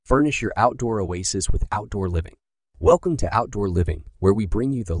Furnish your outdoor oasis with outdoor living. Welcome to Outdoor Living, where we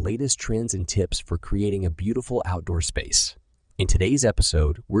bring you the latest trends and tips for creating a beautiful outdoor space. In today's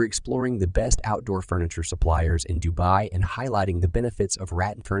episode, we're exploring the best outdoor furniture suppliers in Dubai and highlighting the benefits of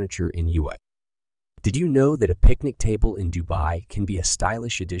rattan furniture in UAE. Did you know that a picnic table in Dubai can be a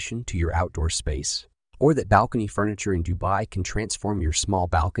stylish addition to your outdoor space? Or that balcony furniture in Dubai can transform your small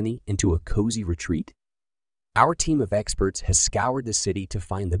balcony into a cozy retreat? Our team of experts has scoured the city to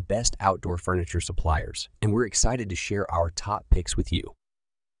find the best outdoor furniture suppliers, and we're excited to share our top picks with you.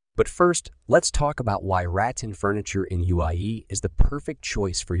 But first, let's talk about why rattan furniture in UAE is the perfect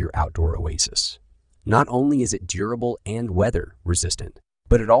choice for your outdoor oasis. Not only is it durable and weather resistant,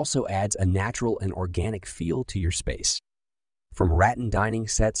 but it also adds a natural and organic feel to your space. From rattan dining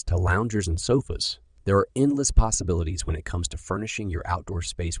sets to loungers and sofas, there are endless possibilities when it comes to furnishing your outdoor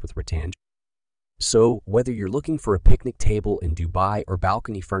space with rattan. So, whether you're looking for a picnic table in Dubai or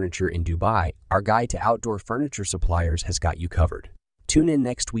balcony furniture in Dubai, our guide to outdoor furniture suppliers has got you covered. Tune in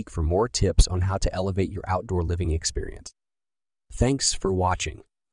next week for more tips on how to elevate your outdoor living experience. Thanks for watching.